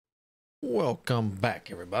Welcome back,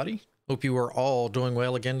 everybody. Hope you are all doing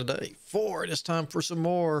well again today. For it is time for some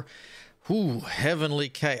more Heavenly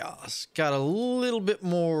Chaos. Got a little bit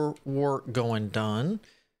more work getting done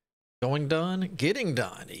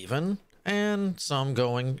even, and some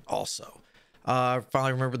going also. I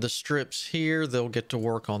finally remembered the strips here. They'll get to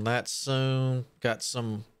work on that soon. Got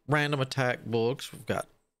some random attack books. We've got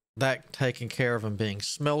that taken care of and being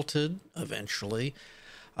smelted eventually.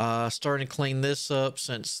 Starting to clean this up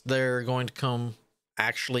since they're going to come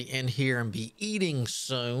actually in here and be eating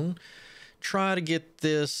soon. Try to get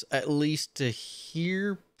this at least to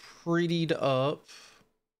here prettied up,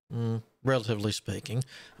 relatively speaking.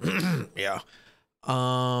 Yeah.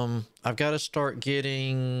 I've got to start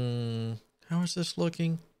getting, how is this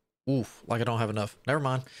looking? Oof, like I don't have enough. Never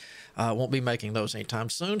mind. Won't be making those anytime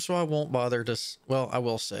soon, so I won't bother to, well, I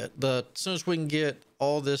will say it. But as soon as we can get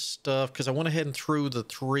all this stuff, because I went ahead and threw the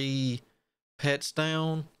 3 pets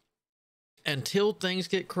down until things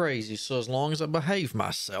get crazy. So as long as I behave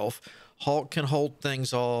myself, Hawk can hold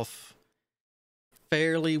things off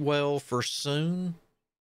fairly well for soon.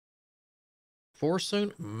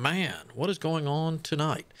 Man, what is going on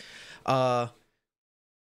tonight? For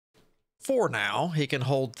now, he can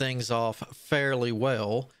hold things off fairly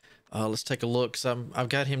well. Let's take a look. I've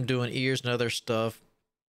got him doing ears and other stuff.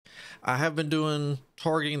 I have been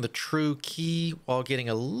targeting the true key while getting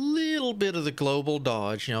a little bit of the global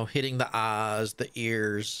dodge, you know, hitting the eyes, the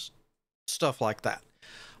ears, stuff like that.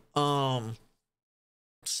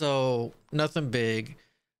 So nothing big,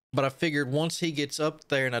 but I figured once he gets up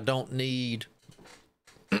there and I don't need,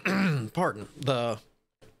 pardon, the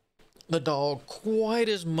dog quite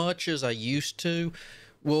as much as I used to,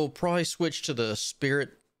 we'll probably switch to the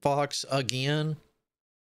spirit fox again,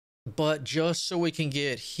 but just so we can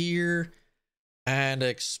get here and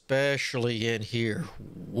especially in here,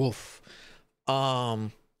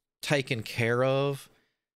 taken care of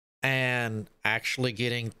and actually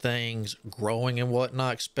getting things growing and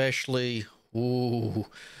whatnot, especially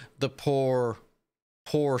the poor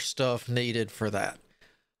stuff needed for that.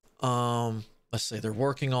 Let's see, they're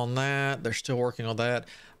working on that. They're still working on that.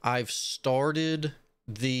 I've started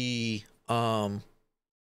the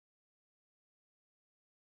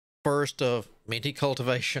first of many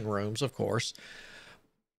cultivation rooms, of course,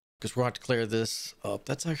 because we're going to have to clear this up.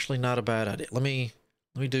 That's actually not a bad idea. Let me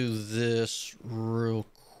do this real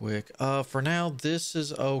quick. For now, this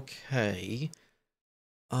is okay.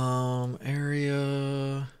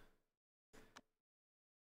 Area.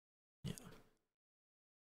 Yeah.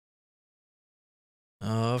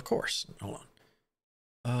 Of course. Hold on.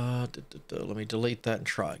 Let me delete that and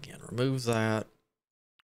try again. Remove that.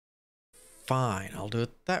 Fine, I'll do it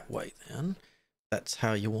that way then. That's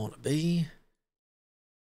how you want to be.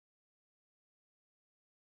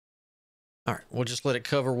 All right, we'll just let it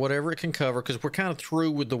cover whatever it can cover because we're kind of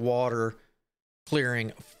through with the water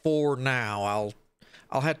clearing for now.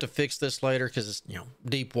 I'll have to fix this later because it's, you know,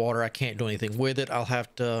 deep water. I can't do anything with it. I'll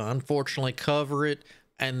have to unfortunately cover it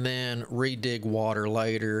and then redig water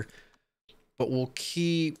later. But we'll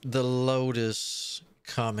keep the lotus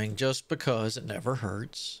coming just because it never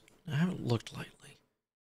hurts. I haven't looked lately.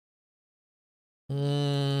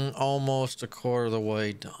 Almost a quarter of the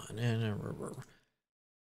way done. And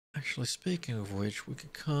actually, speaking of which, we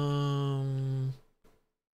could come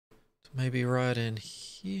to maybe right in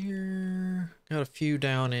here. Got a few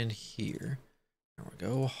down in here. There we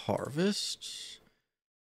go. Harvest.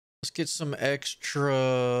 Let's get some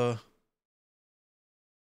extra.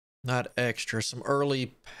 Not extra. Some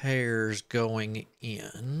early pears going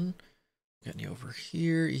in. Got any over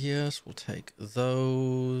here? Yes, we'll take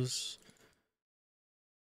those.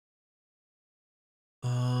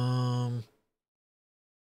 No.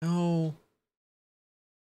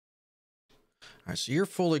 Alright, so you're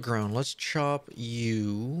fully grown. Let's chop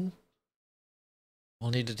you. We'll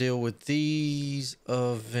need to deal with these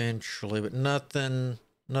eventually, but nothing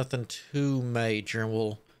too major, and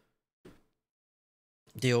we'll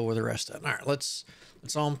deal with the rest of it. Alright, let's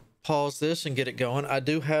pause this and get it going. I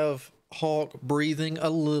do have Hawk breathing a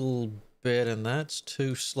little bit, and that's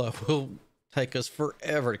too slow. It will take us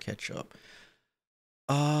forever to catch up.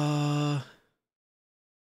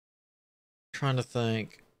 Trying to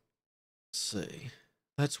think. Let's see.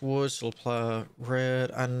 That's wood, so apply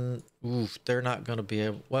red. They're not going to be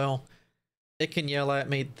able. Well, it can yell at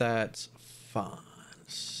me. That's fine.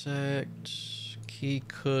 Sect, key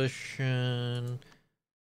cushion,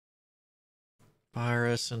 fire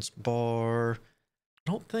essence bar.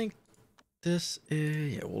 I don't think this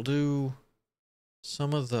is. Yeah, we'll do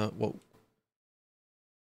some of the. Whoa.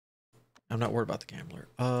 I'm not worried about the gambler.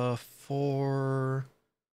 For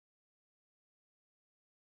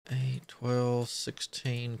 8, 12,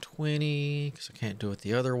 16, 20, because I can't do it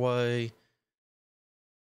the other way.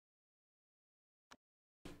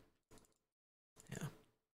 Yeah.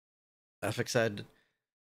 I fixed that.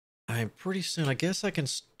 I'm pretty soon. I guess I can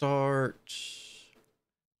start.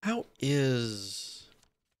 How is.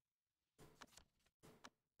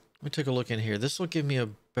 Let me take a look in here. This will give me a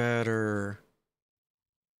better.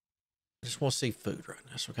 I just want to see food right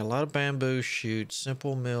now. So we got a lot of bamboo shoots,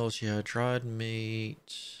 simple meals. Yeah, dried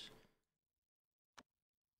meat.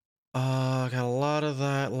 Got a lot of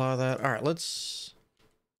that, a lot of that. All right, let's.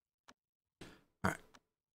 All right.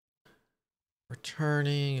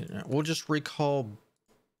 Returning. We'll just recall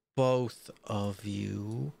both of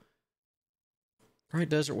you. Right,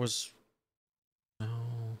 desert was. No.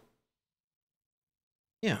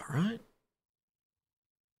 Yeah, right.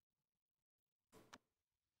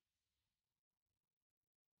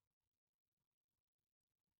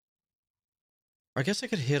 I guess I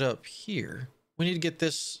could hit up here. We need to get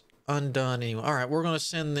this undone anyway. All right, we're going to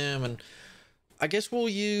send them, and I guess we'll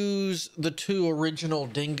use the 2 original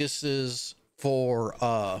dinguses for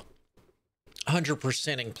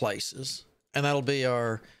 100%ing places, and that'll be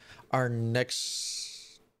our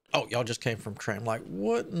next. Oh, y'all just came from train. Like,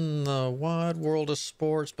 what in the wide world of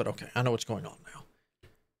sports? But okay, I know what's going on now.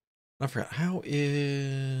 I forgot. How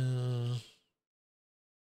is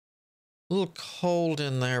a little cold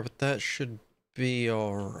in there, but that should be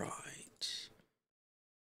all right.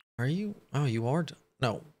 Are you? Oh, you are.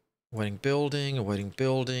 No. Awaiting building,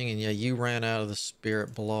 and yeah, you ran out of the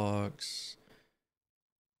spirit blocks.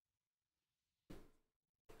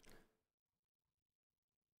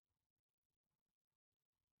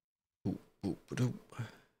 Boop, boop, boop.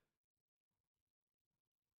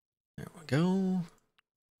 There we go.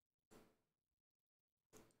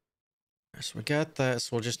 So we got that,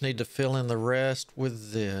 so we'll just need to fill in the rest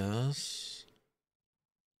with this.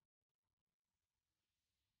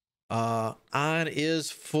 Iron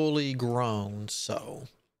is fully grown, so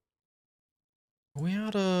we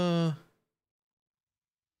ought to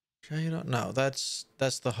shade. No, that's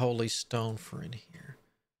the holy stone for in here.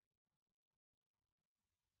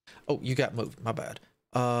 Oh, you got moved. My bad.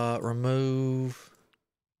 Remove.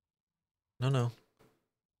 No.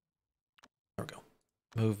 There we go.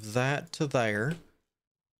 Move that to there.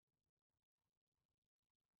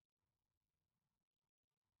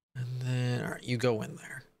 And then, all right, you go in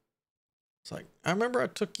there. It's like, I remember I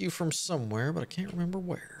took you from somewhere, but I can't remember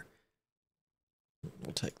where.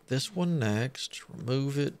 We'll take this one next,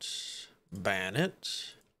 remove it, ban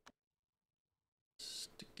it.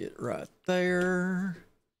 Stick it right there.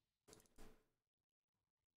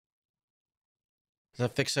 As I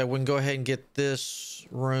fix that, we can go ahead and get this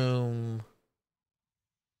room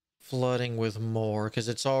flooding with more, because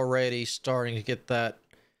it's already starting to get that,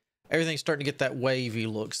 everything's starting to get that wavy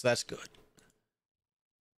look, so that's good.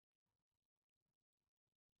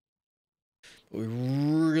 We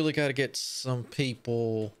really got to get some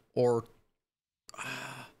people, or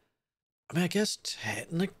I mean, I guess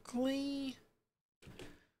technically,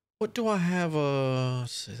 what do I have?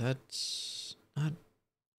 Let's see, that's not.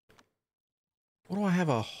 What do I have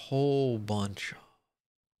a whole bunch of?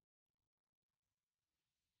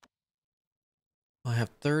 I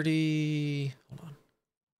have 30. Hold on.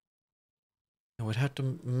 I would have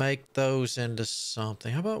to make those into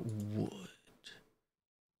something. How about wood?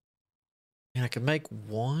 And I can make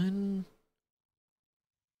one.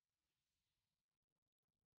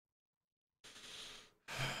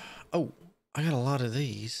 Oh, I got a lot of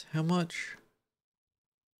these. How much?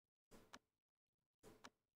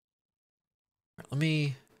 Right, let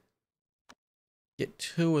me get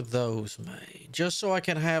 2 of those made, just so I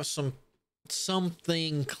can have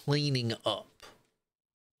something cleaning up,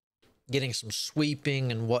 getting some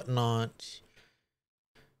sweeping and whatnot.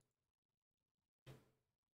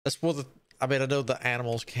 That's what I mean, I know the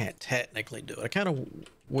animals can't technically do it. I kind of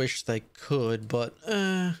wish they could, but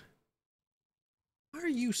why are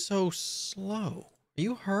you so slow? Are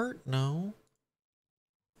you hurt? No.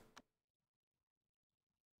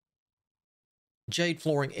 Jade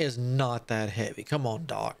flooring is not that heavy. Come on,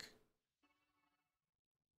 Doc.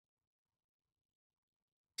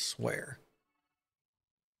 I swear.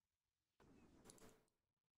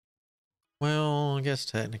 Well, I guess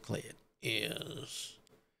technically it is.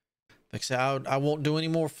 Like I said, I won't do any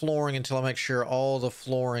more flooring until I make sure all the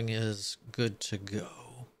flooring is good to go.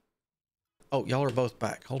 Oh, y'all are both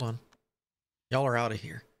back. Hold on. Y'all are out of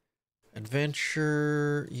here.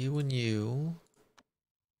 Adventure, you and you.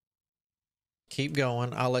 Keep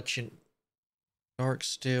going. I'll let you. Dark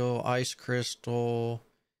steel, ice crystal,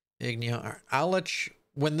 ignio. All right. I'll let you.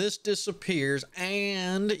 When this disappears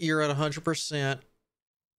and you're at 100%,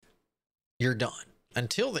 you're done.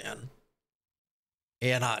 Until then,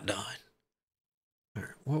 you're not done. All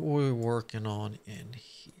right, what were we working on in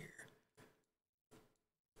here?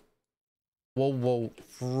 Whoa,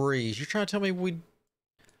 freeze. You're trying to tell me we...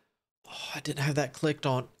 Oh, I didn't have that clicked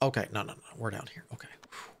on. Okay, no. We're down here. Okay.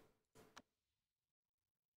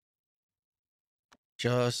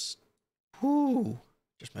 Just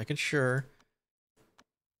making sure.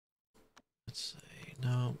 Let's see.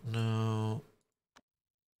 No.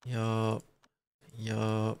 Yup.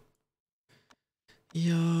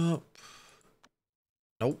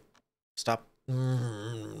 Nope. Stop.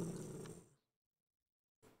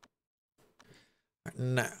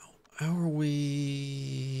 Now, how are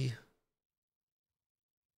we?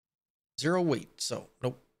 0 wheat, so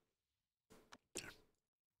nope.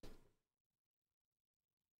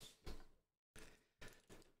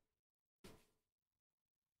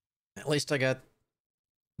 At least I got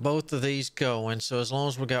both of these going, so as long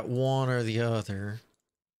as we got one or the other,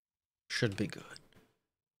 should be good.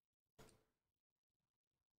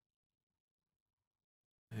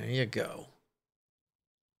 There you go.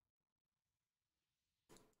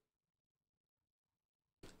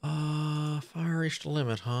 Fire reached the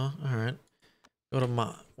limit, huh? All right. Go to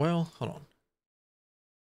mine. Well, hold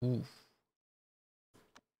on. Ooh.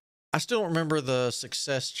 I still don't remember the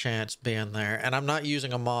success chance being there, and I'm not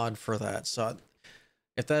using a mod for that. So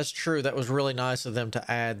if that's true, that was really nice of them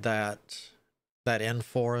to add that in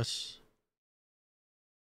for us.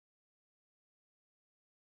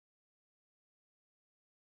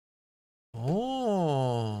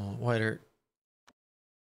 Oh, wait.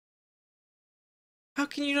 How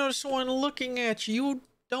can you notice someone looking at you? You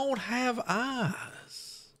don't have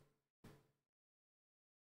eyes.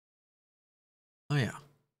 Oh, yeah.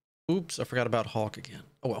 Oops, I forgot about Hawk again.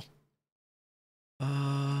 Oh, well.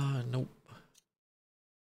 Nope.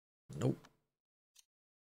 Nope.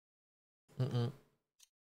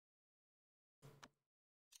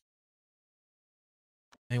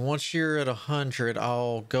 And once you're at 100,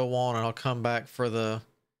 I'll go on and I'll come back for the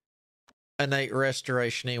innate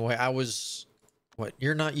restoration anyway. I was... What?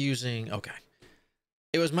 You're not using... Okay.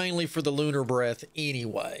 It was mainly for the lunar breath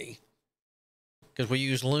anyway. Because we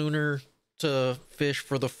use lunar to fish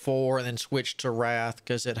for the 4 and then switch to wrath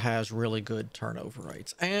because it has really good turnover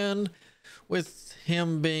rates. And with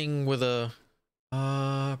him being with a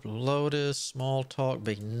Lotus, small talk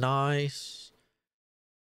be nice.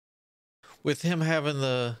 With him having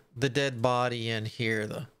the dead body in here,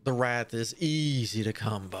 the wrath is easy to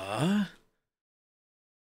come by.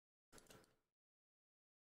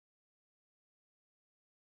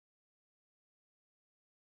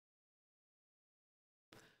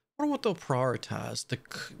 I wonder what they'll prioritize,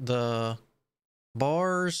 the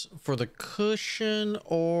bars for the cushion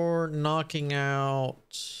or knocking out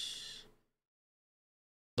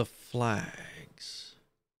the flags.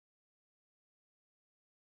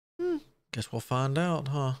 Guess we'll find out,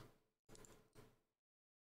 huh?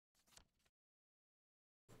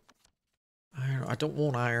 Iron, I don't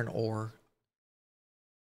want iron ore.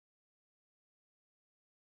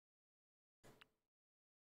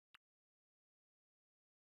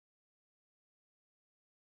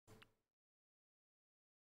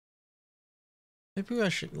 Maybe I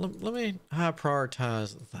should, let me high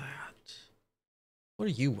prioritize that. What are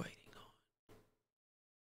you waiting on?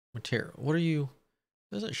 Material. What are you,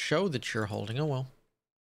 doesn't show that you're holding. Oh, well.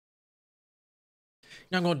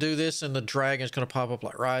 Now I'm going to do this and the dragon's going to pop up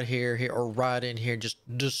like right here, or right in here. Just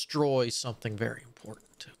destroy something very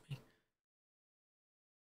important to me.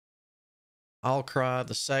 I'll cry.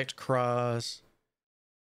 The sect cries.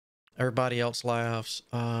 Everybody else laughs.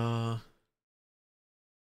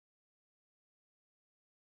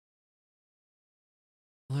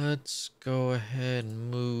 Let's go ahead and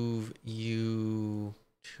move you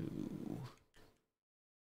to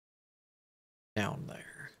down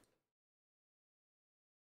there.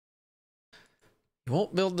 You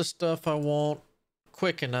won't build the stuff I want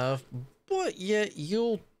quick enough, but yet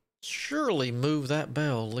you'll surely move that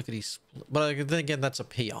bell. Lickety split. But then again, that's a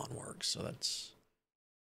peon work, so that's...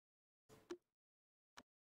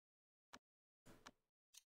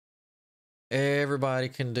 Everybody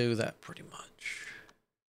can do that pretty much.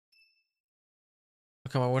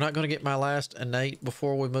 Come on, we're not going to get my last innate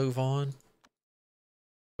before we move on.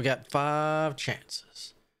 We got 5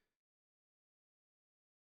 chances.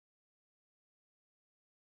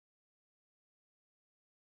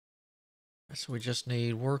 So we just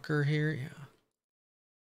need worker here. Yeah.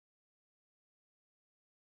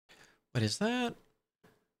 What is that?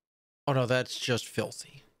 Oh no, that's just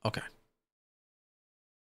filthy. Okay.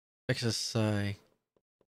 Fix this say.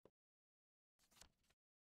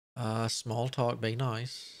 Small talk, be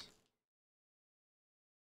nice.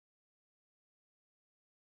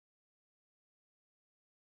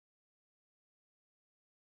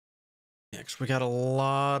 Next, we got a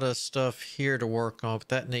lot of stuff here to work on, but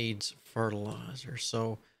that needs fertilizer.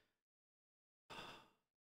 So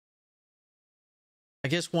I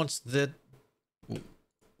guess once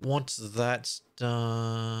that's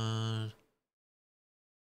done,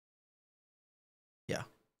 yeah,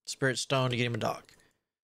 Spirit Stone to get him a dog.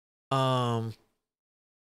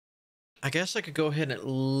 I guess I could go ahead and at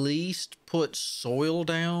least put soil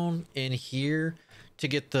down in here to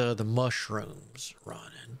get the mushrooms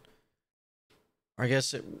running. I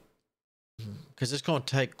guess it, because it's going to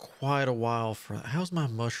take quite a while for. How's my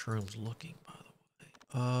mushrooms looking, by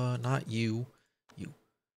the way? Not you, you.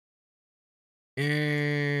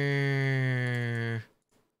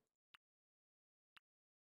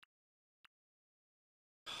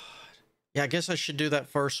 Yeah, I guess I should do that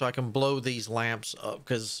first so I can blow these lamps up,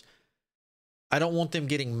 because I don't want them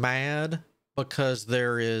getting mad because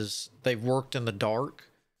they've worked in the dark,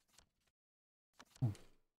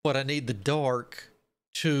 but I need the dark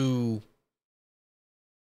to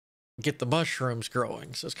get the mushrooms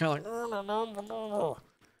growing. So it's kind of like,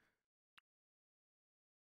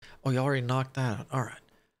 oh, you already knocked that out. All right.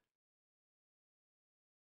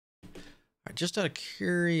 All right, just out of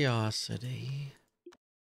curiosity,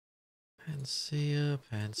 Panacea.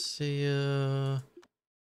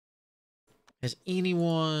 Has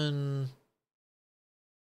anyone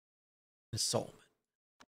in Solomon?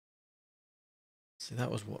 See,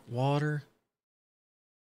 that was what, water?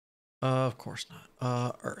 Of course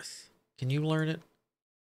not. Earth. Can you learn it?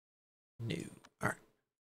 No. All right.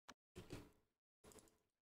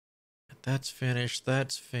 That's finished.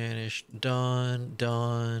 That's finished. Done.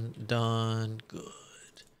 Good.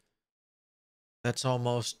 That's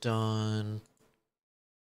almost done.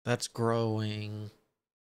 That's growing.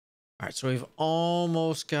 All right, so we've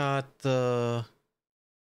almost got the...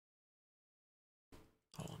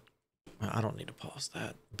 Hold on. I don't need to pause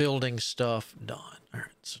that. Building stuff done. All right,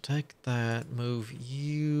 so take that, move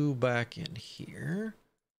you back in here.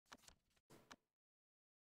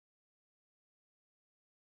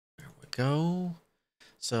 There we go.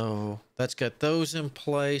 So that's got those in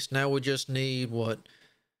place. Now we just need what?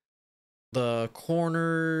 The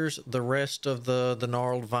corners, the rest of the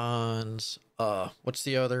gnarled vines. What's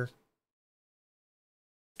the other?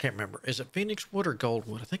 Can't remember. Is it Phoenix wood or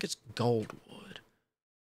goldwood? I think it's goldwood.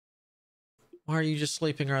 Why are you just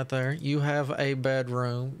sleeping right there? You have a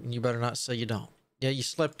bedroom, and you better not say you don't. Yeah, you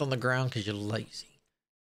slept on the ground because you're lazy.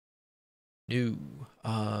 New.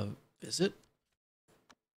 Visit.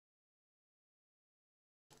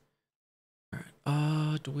 All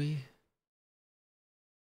right. Do we...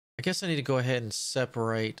 I guess I need to go ahead and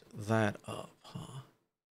separate that up, huh?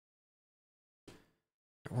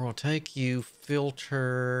 We're going to take you,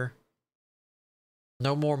 filter.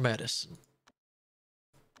 No more medicine.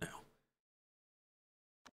 No.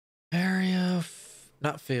 Area,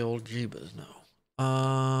 not field, Jeebas, no.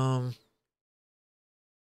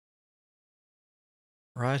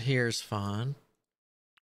 Right here is fine.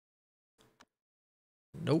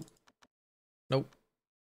 Nope. Nope.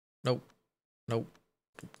 Nope. Nope.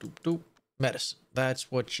 Doop, doop, doop. Medicine.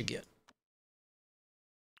 That's what you get.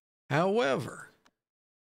 However,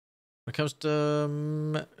 when it comes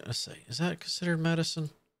to, let's see, is that considered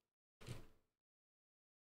medicine?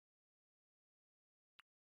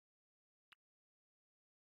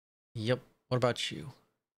 Yep. What about you?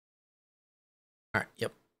 All right.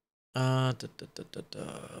 Yep. Back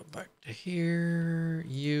to here.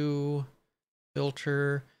 You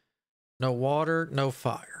filter. No water, no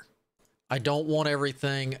fire. I don't want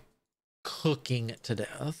everything cooking to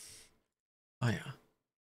death. Oh yeah.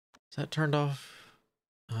 Is that turned off?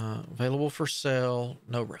 Available for sale.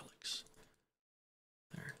 No relics.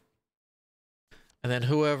 There. And then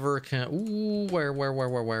whoever can. Ooh, where?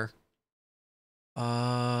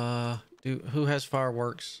 Who has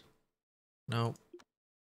fireworks? No.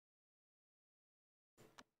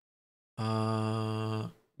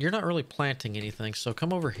 You're not really planting anything, so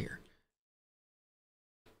come over here.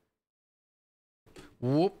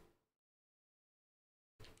 Whoop.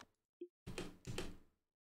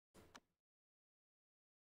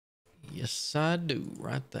 Yes, I do,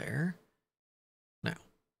 right there. Now,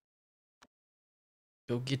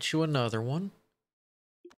 go get you another one.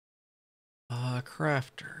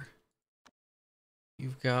 Crafter.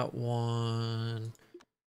 You've got one.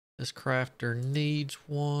 This crafter needs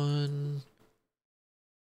one.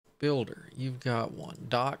 Builder, you've got one.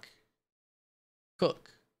 Doc,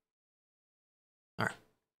 cook. All right.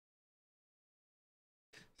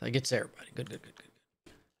 So that gets everybody. Good.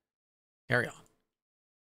 Carry on.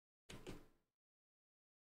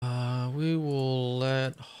 We will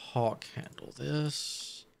let Hawk handle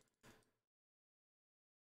this.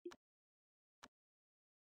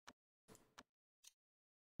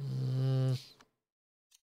 Mm.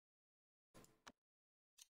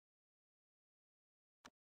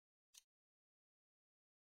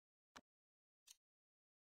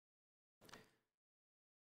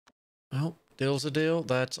 Well, deal's a deal.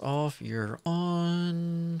 That's off. You're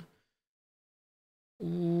on.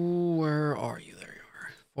 Ooh, where are you? There you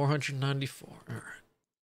are. 494. All right.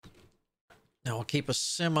 Now I'll keep a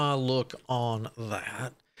semi look on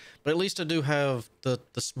that, but at least I do have the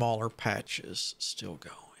smaller patches still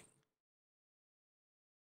going.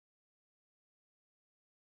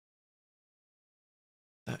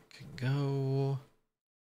 That can go.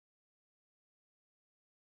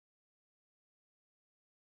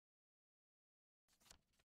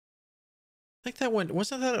 I think that went,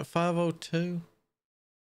 wasn't that at 502?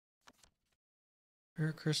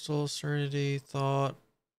 Air crystal, serenity, thought,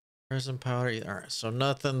 resin powder. All right, so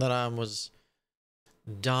nothing that I was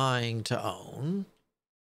dying to own.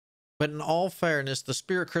 But in all fairness, the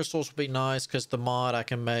spirit crystals will be nice because the mod I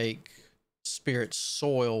can make spirit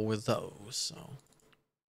soil with those. So.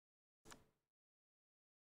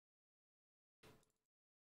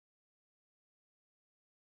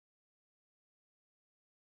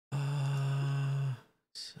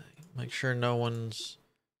 Let's see. Make sure no one's.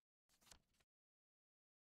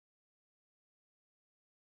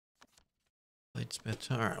 Bladesmith.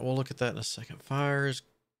 All right, we'll look at that in a second. Fires.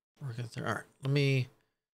 Working through. All right, let me.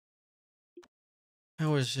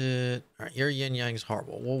 How is it? All right, your yin yang's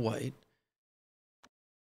horrible. We'll wait.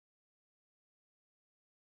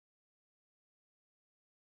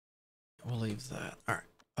 We'll leave that. All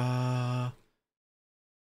right.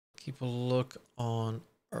 Keep a look on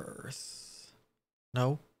Earth.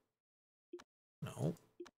 No. No.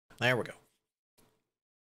 There we go.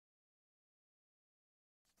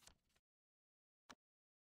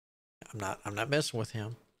 I'm not messing with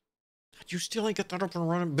him. You still ain't got that up and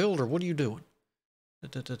running, builder. What are you doing?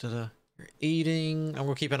 You're eating. I'm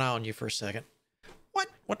gonna keep an eye on you for a second. What?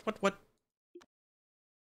 What?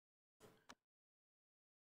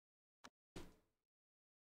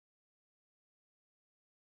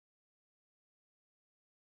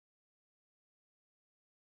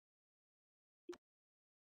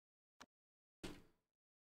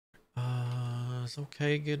 It's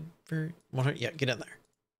okay. Good. Very. Yeah, get in there.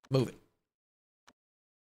 Move it.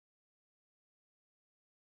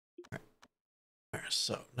 All right.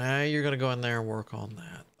 So now you're gonna go in there and work on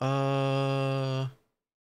that.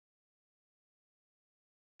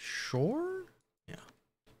 Sure. Yeah.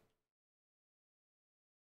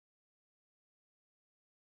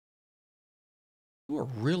 You are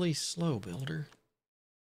really slow, builder.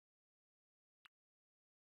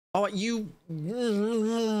 Oh, you.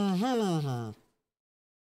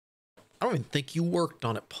 I don't even think you worked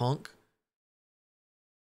on it, punk.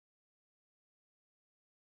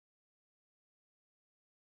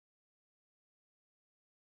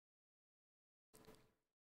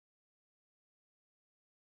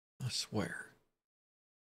 I swear.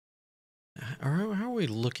 How are we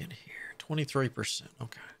looking here? 23%.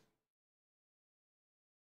 Okay.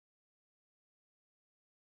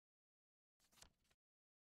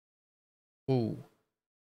 Ooh.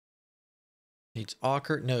 Needs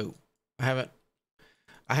awkward. No. I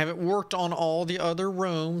haven't worked on all the other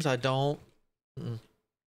rooms. I don't. No,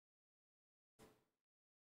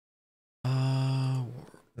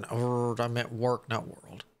 I meant work, not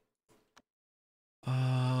world.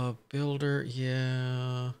 Builder,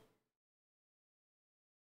 yeah.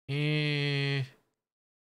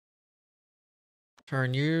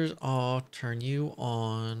 Turn yours off, turn you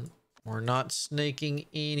on. We're not snaking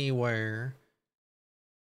anywhere.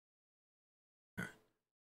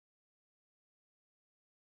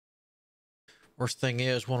 Worst thing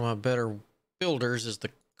is, one of my better builders is the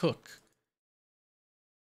cook.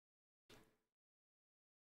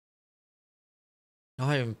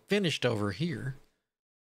 I haven't finished over here.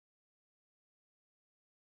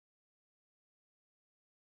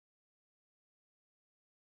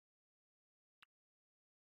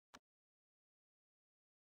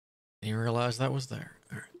 Didn't realize that was there.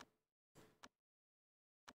 All right.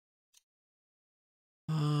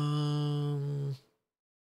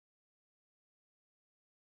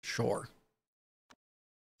 Sure.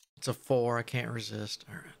 It's a 4. I can't resist.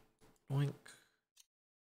 All right. Doink.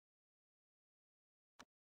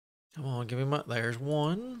 Come on, give me my. There's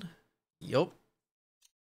one. Yup.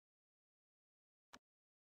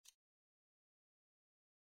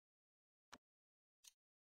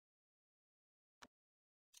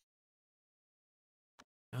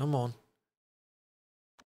 Come on.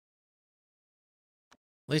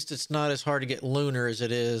 At least it's not as hard to get lunar as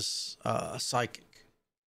it is psychic.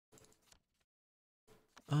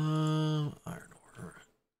 Iron ore.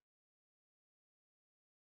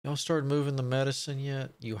 Y'all started moving the medicine yet?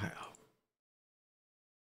 You have.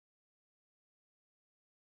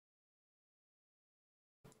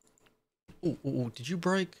 Ooh, ooh, ooh, did you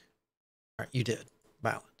break? All right, you did.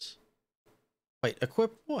 Balance. Wait,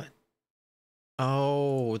 equip what?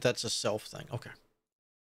 Oh, that's a self thing. Okay.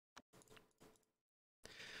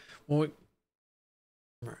 When we,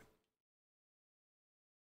 all right.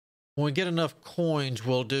 When we get enough coins,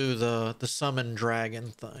 we'll do the summon dragon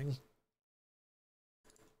thing.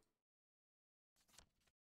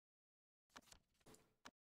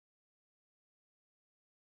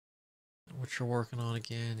 What you're working on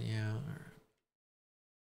again? Yeah. All right.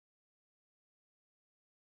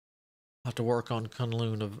 I'll have to work on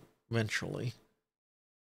Kunlun eventually.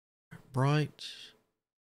 Bright,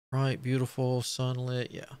 bright, beautiful,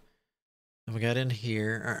 sunlit. Yeah. And we got in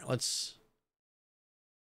here. All right, let's.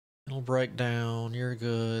 It'll break down. You're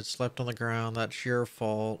good. Slept on the ground. That's your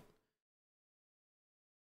fault.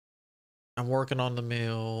 I'm working on the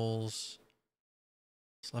mills.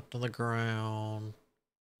 Slept on the ground.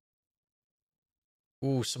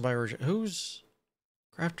 Ooh, somebody. Who's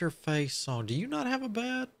Crafter Face Song? Do you not have a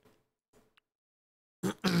bed?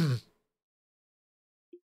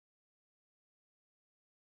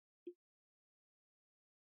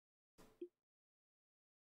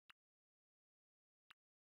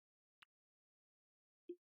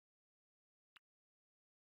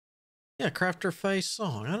 Yeah, Crafter Face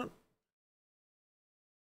Song. I don't.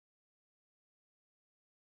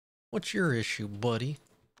 What's your issue, buddy?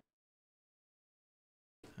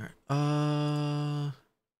 All right.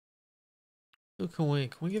 Who can we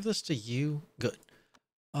give this to you? Good.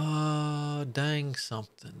 Dang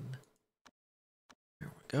something. There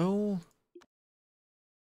we go.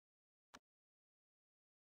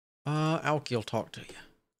 Alky will talk to you.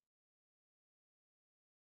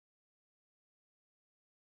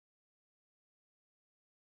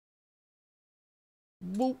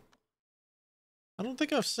 Boop. I don't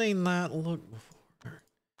think I've seen that look before.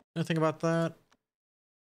 Anything about that?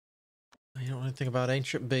 I don't know anything about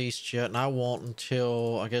Ancient Beasts yet, and I won't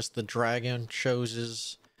until, I guess, the dragon shows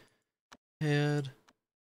his head.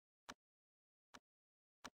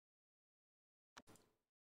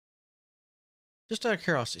 Just out of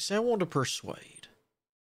curiosity, say I want to persuade.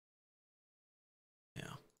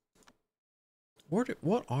 Yeah.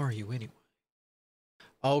 What are you anyway?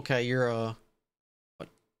 Okay, you're a, what,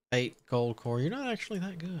 8 gold core. You're not actually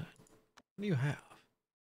that good. What do you have?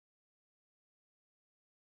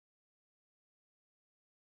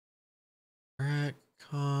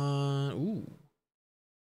 Con.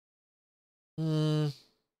 Ooh.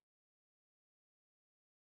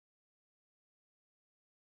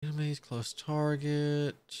 Enemies, close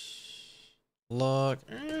target. Luck.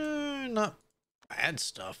 Not bad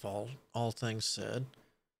stuff, all things said.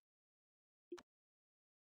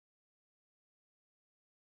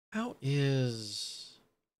 How is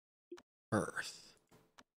Earth?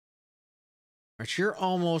 Alright, you're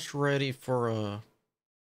almost ready for a...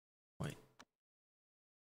 Wait.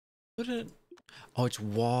 Put it... Oh, it's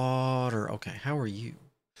water. Okay, how are you?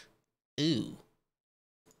 Ooh.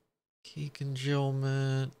 Key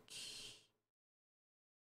congealment.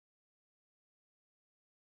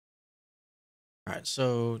 Alright,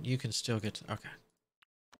 so you can still get to... Okay.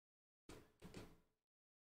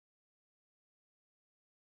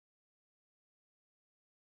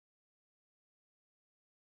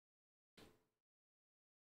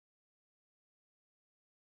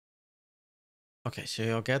 Okay, so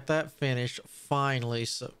you'll get that finished finally,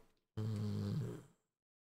 so...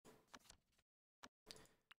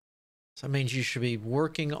 So that means you should be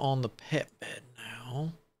working on the pet bed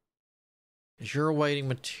now. Because you're awaiting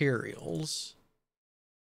materials.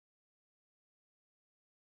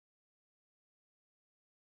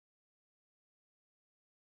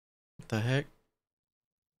 What the heck?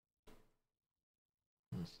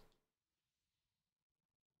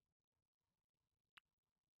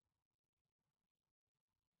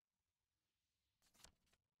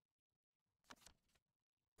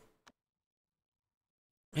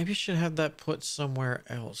 Maybe you should have that put somewhere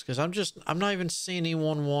else. Because I'm not even seeing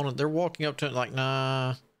anyone want it. They're walking up to it like,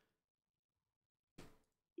 nah.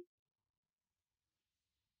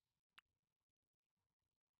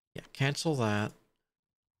 Yeah, cancel that.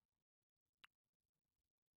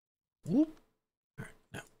 Whoop. All right,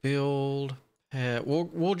 now build pet.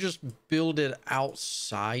 We'll just build it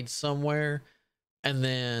outside somewhere and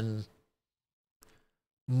then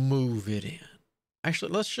move it in.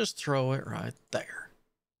 Actually, let's just throw it right there.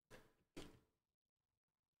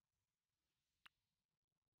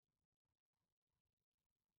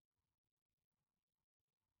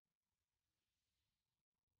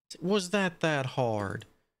 Was that hard?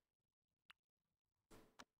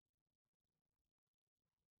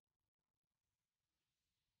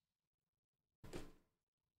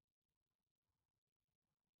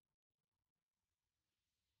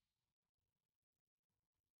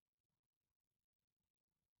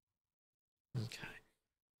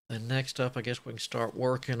 Then next up, I guess we can start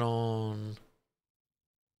working on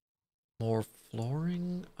more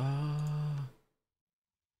flooring.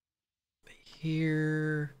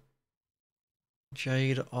 Here,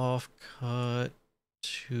 jade offcut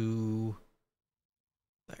to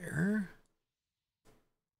there.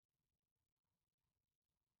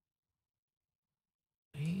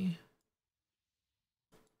 I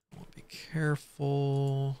want to be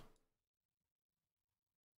careful.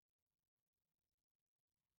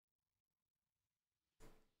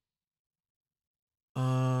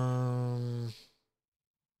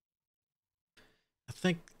 I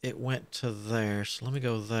think it went to there, so let me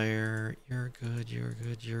go there. You're good, you're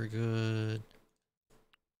good, you're good.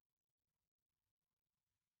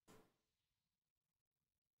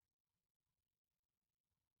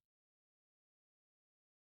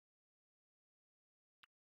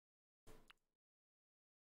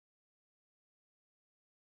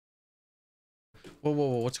 Whoa, whoa,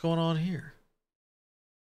 whoa, what's going on here?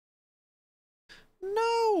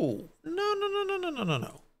 No, no, no, no, no, no, no, no,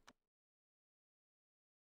 no.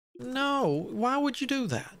 No, why would you do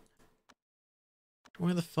that?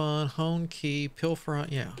 Join the fun, hone key, pilfer,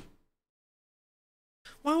 yeah.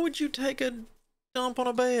 Why would you take a dump on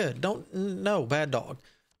a bed? Don't, no, bad dog.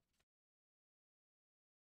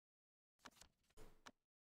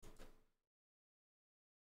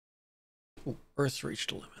 Ooh, Earth's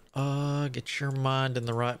reached a limit. Get your mind in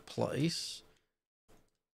the right place.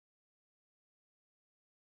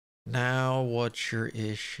 Now, what's your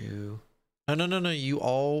issue? No, no, no, no.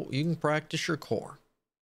 You can practice your core.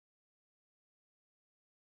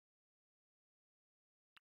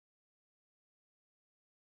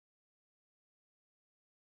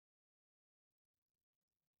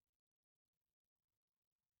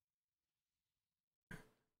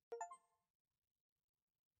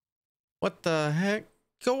 What the heck?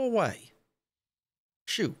 Go away.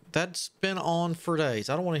 Shoot, that's been on for days.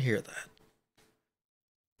 I don't want to hear that.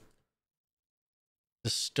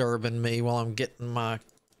 Disturbing me while I'm getting my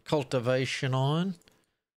cultivation on.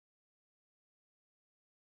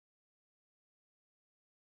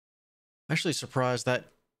 Actually surprised that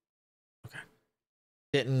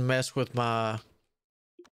didn't mess with my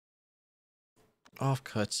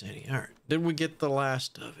offcuts any. All right. Did we get the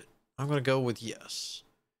last of it? I'm going to go with yes,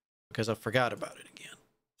 because I forgot about it again.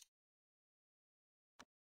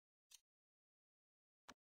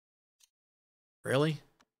 Really?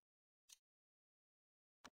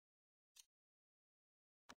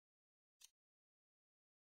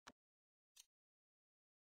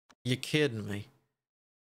 You kidding me?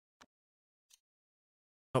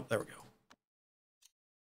 Oh, there we go.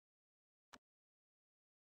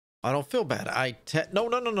 I don't feel bad.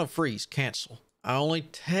 No, freeze, cancel. I only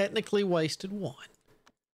technically wasted one.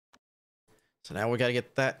 So now we got to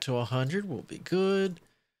get that to 100. We'll be good.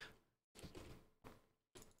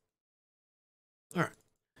 All right.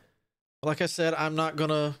 Like I said, I'm not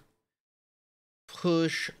going to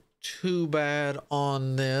push too bad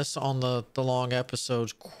on this, on the long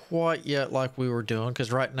episodes quite yet like we were doing.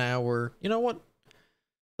 Because right now you know what?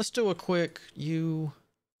 Let's do a quick,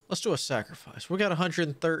 let's do a sacrifice. We got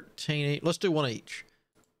 113. Let's do one each.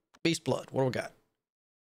 Beast blood. What do we got?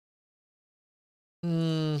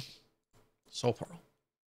 Soul pearl.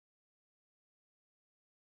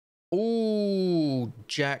 Ooh,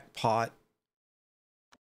 jackpot.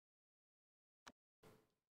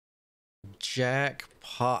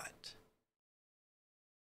 Jackpot.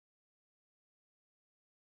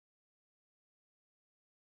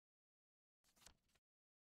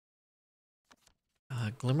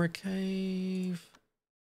 Glimmer Cave.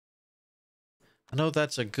 I know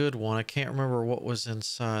that's a good one. I can't remember what was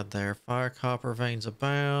inside there. Fire copper veins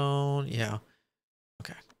abound. Yeah.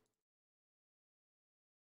 Okay.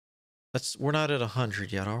 We're not at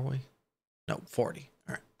 100 yet, are we? No, 40.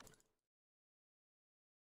 All right.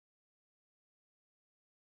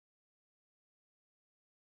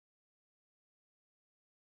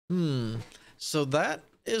 So that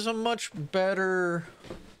is a much better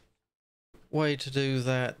way to do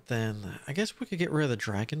that than I guess we could get rid of the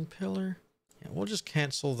dragon pillar. Yeah, we'll just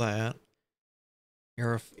cancel that.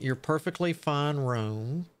 You're perfectly fine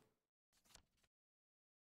room.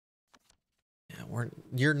 Yeah,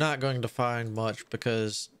 you're not going to find much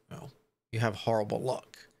because, well, you have horrible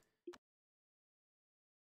luck.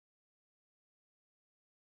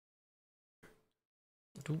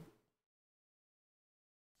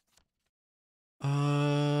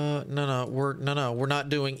 We're not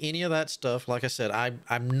doing any of that stuff. Like I said,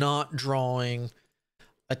 I'm not drawing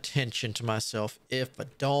attention to myself if I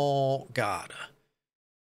don't gotta.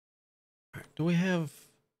 All right, do we have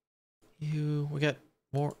you? We got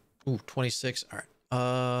more. Ooh, 26. All right.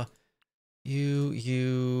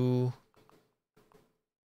 You.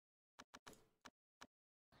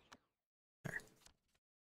 There.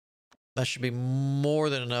 That should be more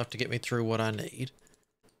than enough to get me through what I need.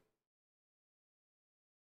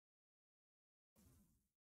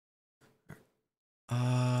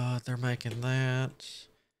 They're making that.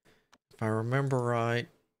 If I remember right,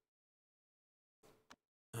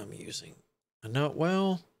 I'm using. I know.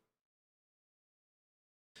 Well,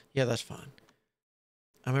 yeah, that's fine.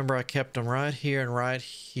 I remember I kept them right here and right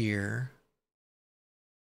here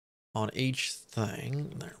on each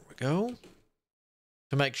thing. There we go.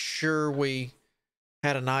 To make sure we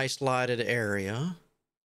had a nice lighted area.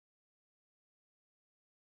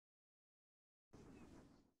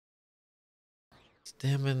 It's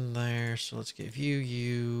dim in there, so let's give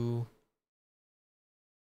you.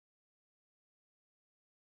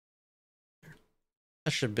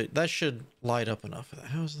 That should light up enough of that.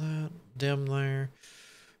 How's that? Dim there.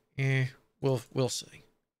 Yeah, we'll see.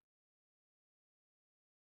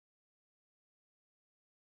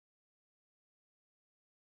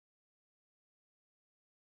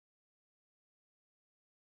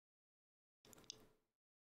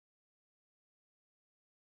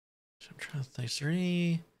 So I'm trying to think. Is there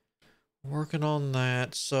any working on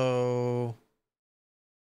that? So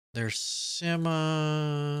there's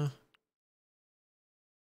semi.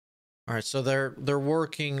 All right, so they're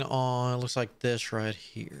working on, looks like this right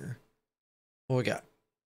here. What we got?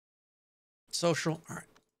 Social. All right,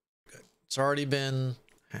 good. It's already been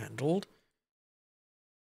handled.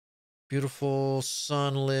 Beautiful,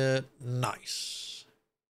 sunlit, nice.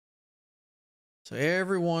 So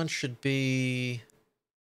everyone should be,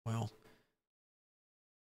 well,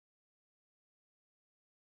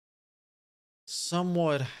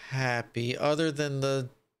 somewhat happy, other than the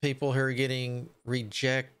people who are getting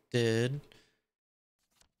rejected.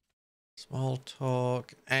 Small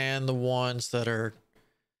talk, and the ones that are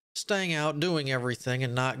staying out, doing everything,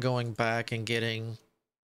 and not going back and getting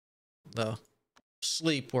the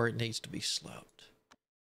sleep where it needs to be slept.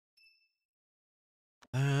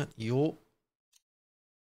 That, yup.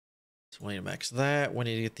 So we need to max that. We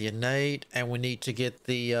need to get the innate, and we need to get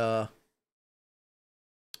the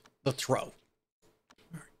throw.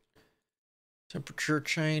 Right. Temperature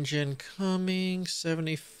change incoming,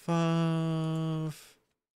 75.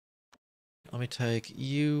 Let me take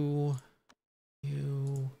you.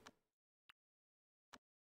 Go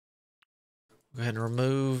ahead and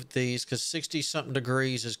remove these, because 60 something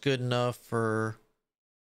degrees is good enough for,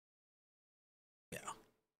 yeah,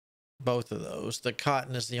 both of those. The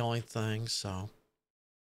cotton is the only thing, so.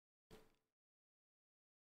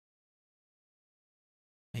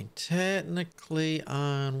 I mean, technically,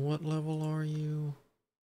 on what level are you?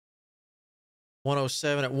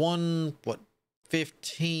 107 at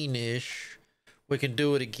 15-ish. We can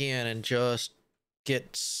do it again and just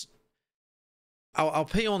get. I'll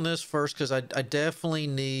pee on this first, because I definitely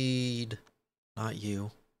need, not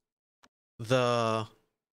you, the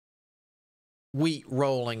wheat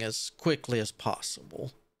rolling as quickly as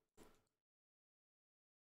possible.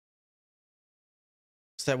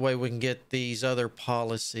 So that way we can get these other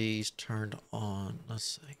policies turned on. Let's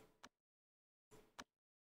see.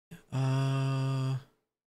 I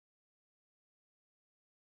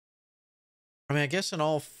mean, I guess in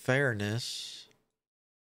all fairness,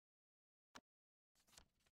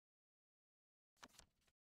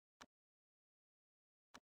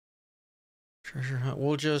 treasure hunt,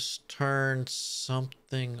 we'll just turn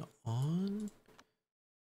something on.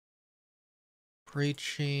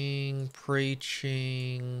 Preaching.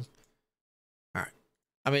 All right.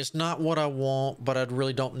 I mean, it's not what I want, but I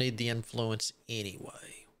really don't need the influence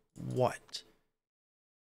anyway. What?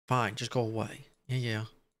 Fine, just go away. Yeah.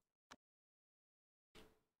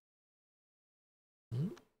 Hmm?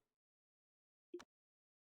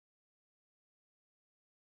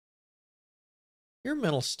 Your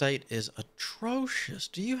mental state is atrocious.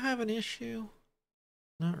 Do you have an issue?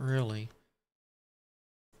 Not really.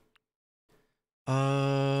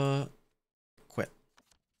 Quit.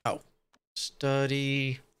 Oh.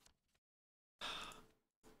 Study.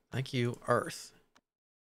 Thank you, Earth.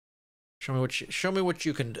 Show me what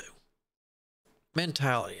you can do.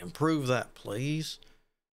 Mentality, improve that, please.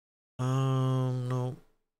 No.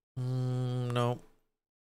 No.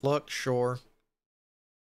 Luck, sure.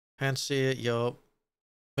 Can't see it, yup.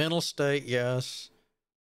 Mental state, yes.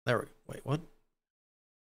 There we go. Wait, what?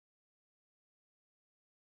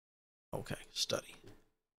 Okay, study.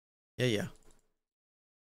 Yeah.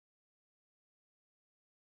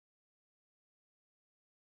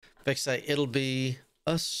 Bex say it'll be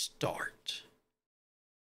a start.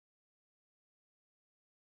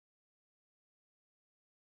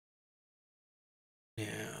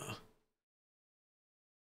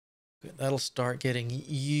 that'll start getting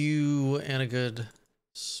you in a good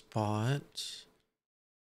spot.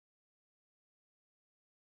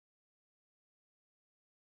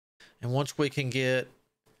 And once we can get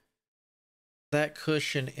that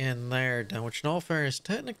cushion in there done, which in all fairness,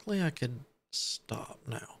 technically I could stop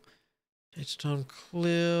now. Jadestone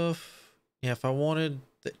Cliff. Yeah, if I wanted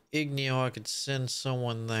the Igneo, I could send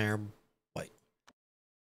someone there. Wait.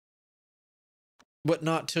 But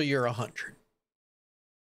not till you're 100.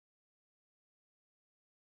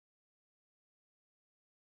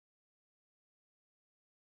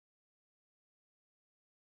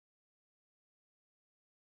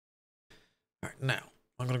 All right, now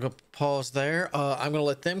I'm gonna go pause there. I'm gonna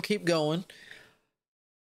let them keep going.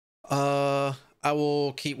 I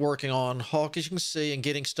will keep working on Hawk, as you can see, and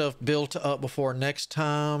getting stuff built up before next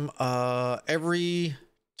time. Every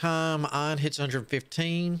time Iron hits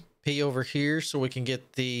 115, P over here, so we can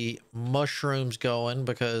get the mushrooms going,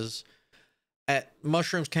 because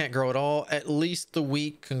mushrooms can't grow at all. At least the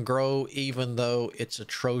wheat can grow, even though it's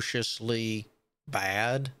atrociously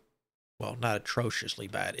bad. Well, not atrociously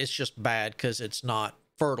bad. It's just bad because it's not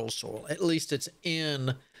fertile soil. At least it's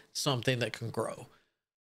in something that can grow.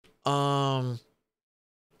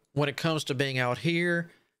 When it comes to being out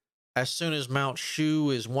here, as soon as Mount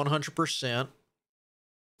Shu is 100%,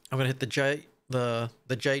 I'm gonna hit the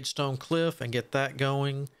Jadestone Cliff and get that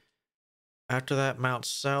going. After that, Mount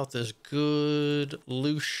South is good.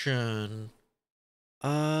 Lucian,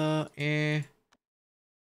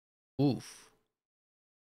 oof.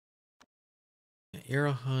 You're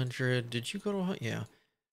 100. Did you go to 100? Yeah, I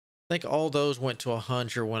think all those went to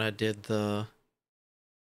 100 when I did the.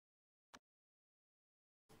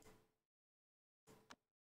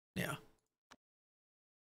 Yeah.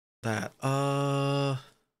 That, I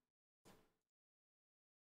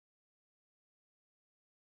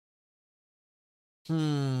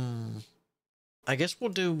guess we'll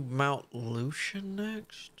do Mount Lucian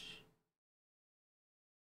next.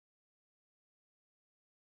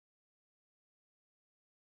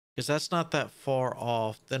 Because that's not that far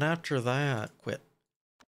off. Then after that, quit.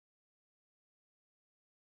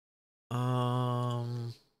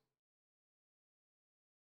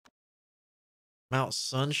 Mount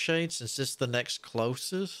Sunshade, since it's the next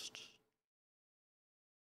closest.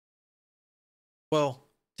 Well,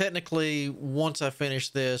 technically, once I finish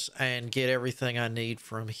this and get everything I need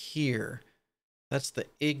from here, that's the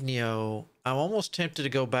Igneo. I'm almost tempted to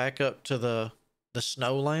go back up to the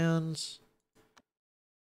Snowlands.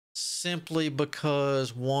 Simply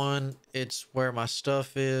because, one, it's where my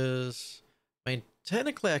stuff is. I mean,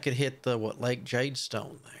 technically I could hit the, Lake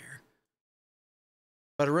Jadestone there.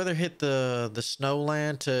 But I'd rather hit the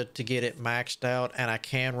Snowland to get it maxed out, and I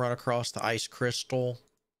can run across the Ice Crystal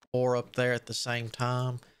or up there at the same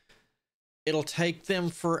time. It'll take them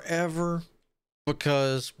forever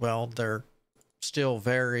because, well, they're still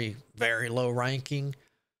very, very low ranking.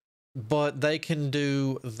 But they can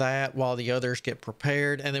do that while the others get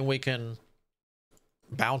prepared, and then we can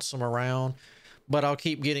bounce them around. But I'll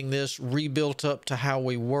keep getting this rebuilt up to how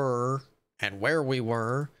we were and where we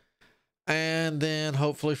were. And then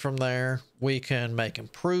hopefully from there, we can make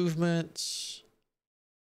improvements,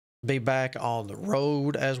 be back on the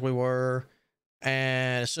road as we were.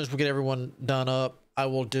 And as soon as we get everyone done up, I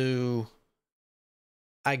will do,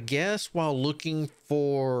 I guess, while looking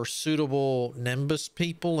for suitable Nimbus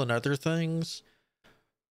people and other things,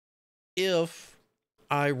 if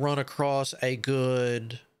I run across a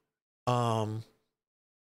good,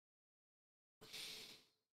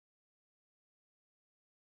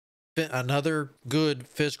 another good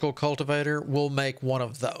physical cultivator, we'll make one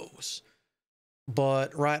of those.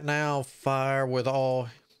 But right now, Fire, with all,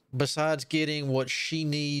 besides getting what she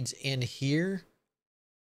needs in here,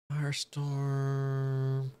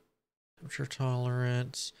 Firestorm, temperature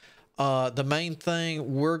tolerance, the main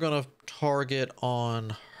thing we're gonna target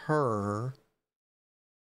on her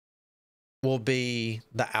will be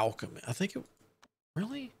the alchemy. I think it,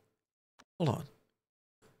 really? Hold on.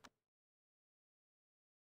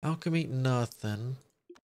 Alchemy, nothing.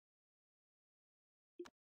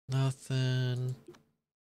 Nothing.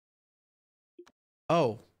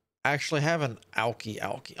 Oh, actually have an alky.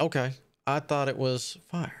 Okay. I thought it was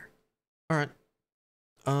fire. All right.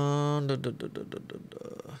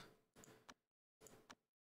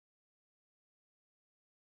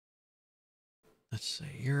 Let's see.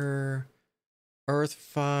 You're earth,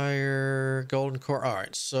 fire, golden core. All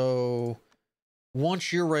right. So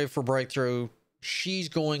once you're ready for breakthrough, she's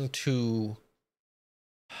going to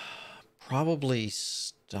probably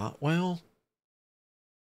stop. Well,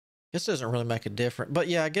 this doesn't really make a difference. But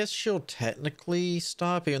yeah, I guess she'll technically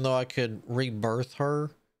stop, even though I could rebirth her.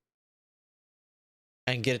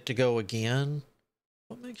 and get it to go again.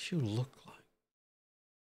 What makes you look like?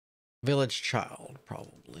 Village child,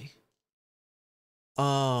 probably.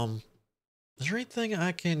 Is there anything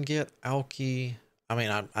I can get Alki? I mean,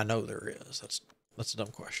 I know there is. That's a dumb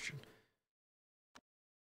question.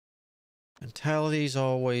 Mentality's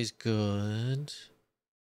always good.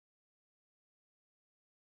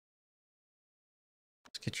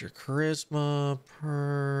 Let's get your charisma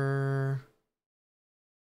per.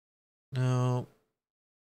 No.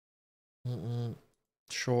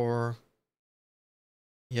 Sure.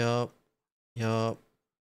 Yup. Yup.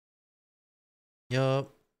 Yup.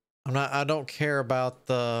 I don't care about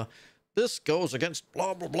the, this goes against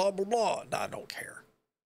blah, blah, blah, blah, blah. No, I don't care.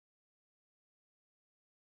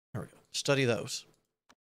 There we go. Study those.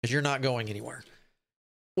 Because you're not going anywhere.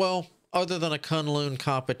 Well, other than a Kunlun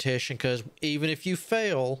competition, because even if you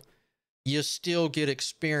fail, you still get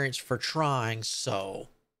experience for trying. So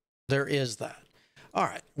there is that. All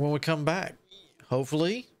right. When we come back,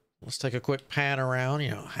 hopefully, let's take a quick pan around,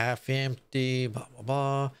 you know, half empty, blah, blah,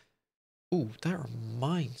 blah. Ooh, that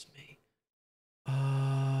reminds me.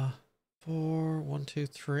 4, 1, 2,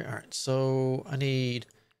 3. All right. So I need,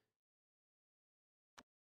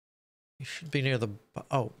 you should be near the,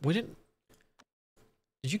 oh, we didn't,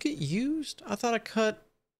 did you get used? I thought I cut,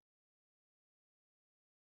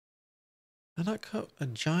 did I not cut a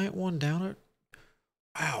giant one down it?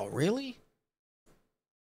 Wow, really?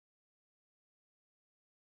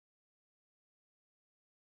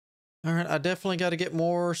 All right, I definitely got to get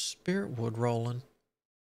more spirit wood rolling.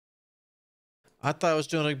 I thought I was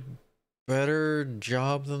doing a better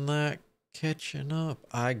job than that catching up.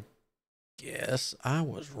 I guess I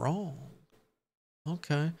was wrong.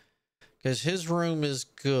 Okay. Because his room is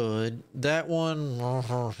good. That one...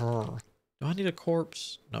 Do I need a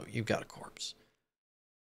corpse? No, you've got a corpse.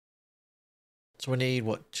 So we need,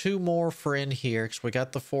 what, 2 more for in here. Because we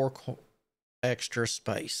got the 4 extra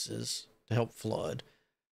spaces to help flood.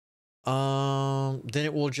 Then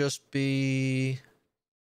it will just be...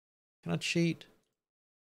 Can I cheat?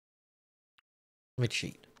 Let me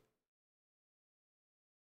cheat.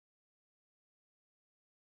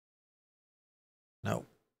 No.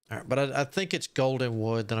 All right, but I think it's golden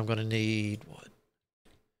wood that I'm going to need. What?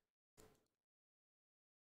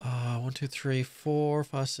 1, 2, 3, 4,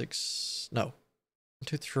 5, 6. No. 1,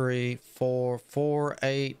 2, 3, 4, 4,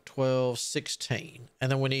 8, 12, 16.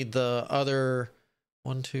 And then we need the other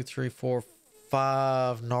 1, 2, 3, 4,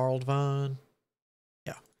 5 gnarled vine.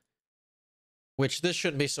 Yeah. Which this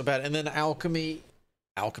shouldn't be so bad. And then alchemy,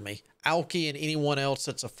 Alki and anyone else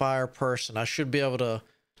that's a fire person. I should be able to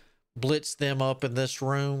blitz them up in this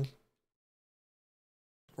room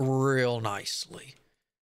real nicely.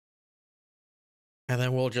 And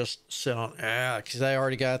then we'll just sit on, because they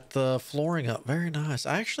already got the flooring up. Very nice.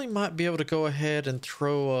 I actually might be able to go ahead and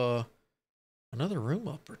throw another room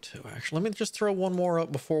up or 2, actually. Let me just throw one more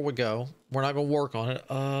up before we go. We're not going to work on it.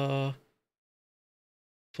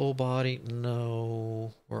 Full body,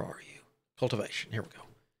 no. Where are you? Cultivation, here we go.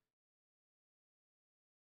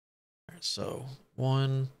 All right, so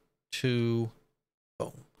 1, 2,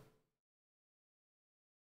 boom.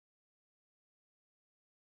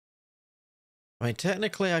 I mean,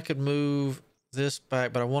 technically I could move this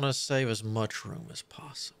back, but I want to save as much room as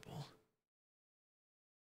possible.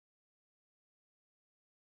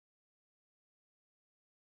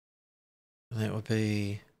 And that would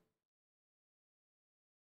be...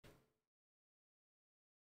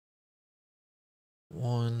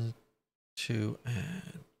 One, 2,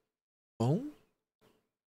 and boom.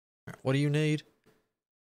 All right, what do you need?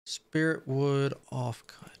 Spirit wood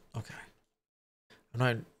offcut. Okay. I'm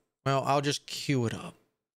not... Well, I'll just queue it up.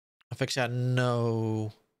 I fix that.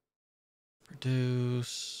 No.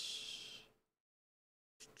 Produce.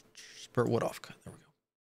 Spirit wood offcut. There we go.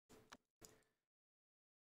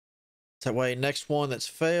 That way, next one that's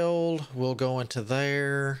failed will go into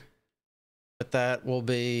there. But that will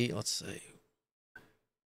be, let's see.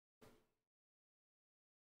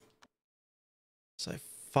 Say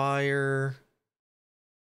fire.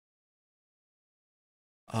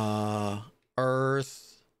 Earth.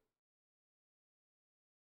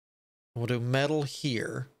 We'll do metal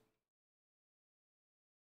here.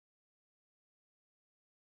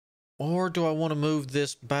 Or do I want to move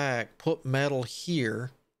this back? Put metal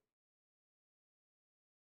here.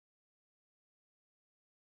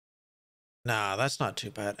 Nah, that's not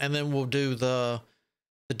too bad. And then we'll do the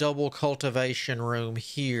double cultivation room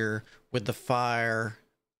here with the fire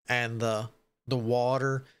and the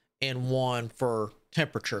water and one for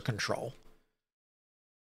temperature control.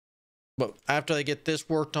 But after they get this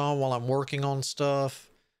worked on while I'm working on stuff,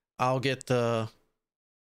 I'll get the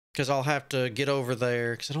Because I'll have to get over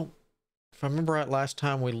there. Because I don't, if I remember right, last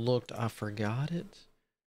time we looked, I forgot it.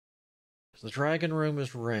 So the dragon room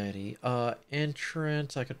is ready.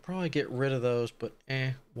 Entrance, I could probably get rid of those, but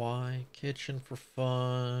why? Kitchen for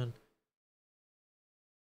fun.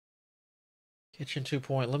 Kitchen 2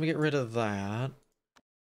 point. Let me get rid of that.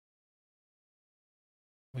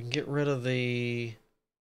 We can get rid of the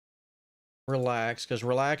relax, because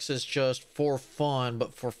relax is just for fun,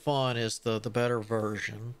 but for fun is the better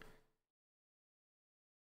version.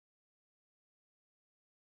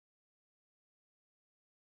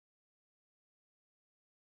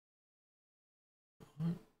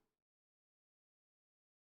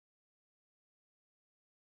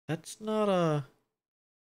 That's not a...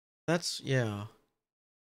 That's, yeah.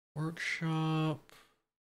 Workshop.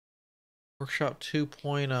 Workshop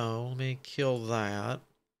 2.0. Let me kill that.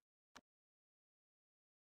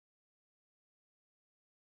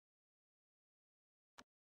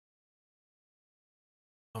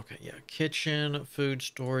 Okay, yeah. Kitchen, food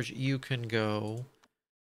storage, you can go.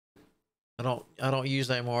 I don't use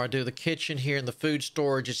that anymore. I do the kitchen here and the food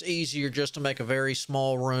storage. It's easier just to make a very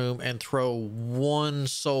small room and throw one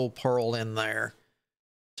soul pearl in there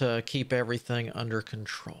to keep everything under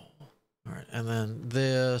control. All right, and then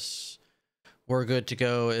this, we're good to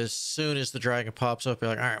go. As soon as the dragon pops up, you're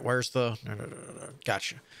like, all right, where's the...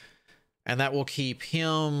 Gotcha. And that will keep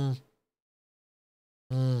him...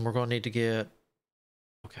 we're going to need to get...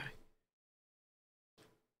 Okay.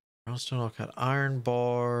 Brownstone, I'll cut iron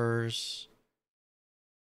bars.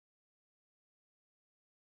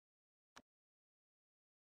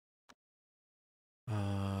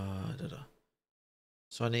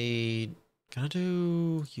 So I need... Can I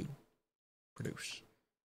do you? Produce.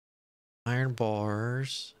 Iron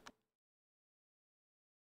bars.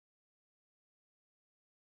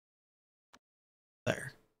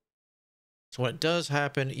 There. So when it does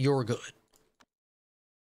happen, you're good.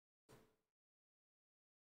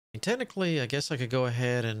 And technically, I guess I could go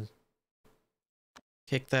ahead and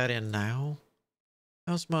kick that in now.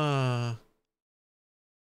 How's my...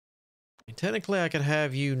 And technically, I could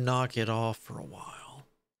have you knock it off for a while.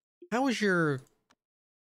 How was your...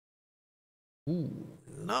 Ooh,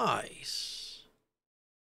 nice.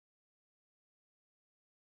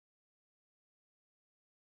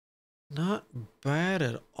 Not bad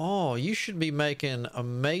at all. You should be making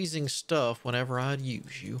amazing stuff whenever I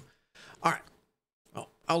use you. All right. Well,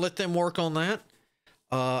 I'll let them work on that.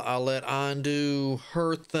 I'll let Ann do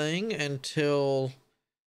her thing until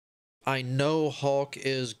I know Hawk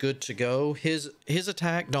is good to go. His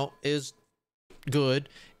attack is good.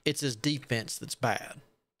 It's his defense that's bad.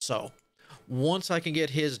 So once I can get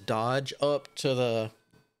his dodge up to the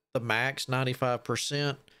max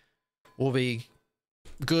 95%, we'll be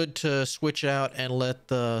good to switch out and let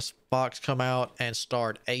the fox come out and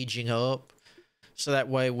start aging up. So that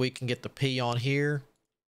way we can get the P on here.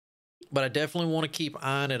 But I definitely want to keep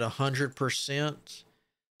Ein at 100%.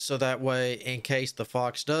 So that way, in case the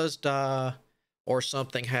fox does die or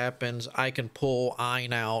something happens, I can pull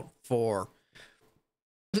Ein out for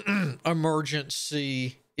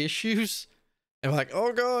emergency issues. And like,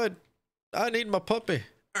 oh God, I need my puppy.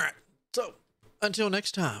 All right. So until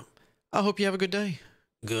next time, I hope you have a good day.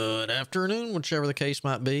 Good afternoon, whichever the case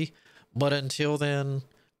might be. But until then,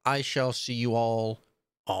 I shall see you all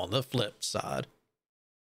on the flip side.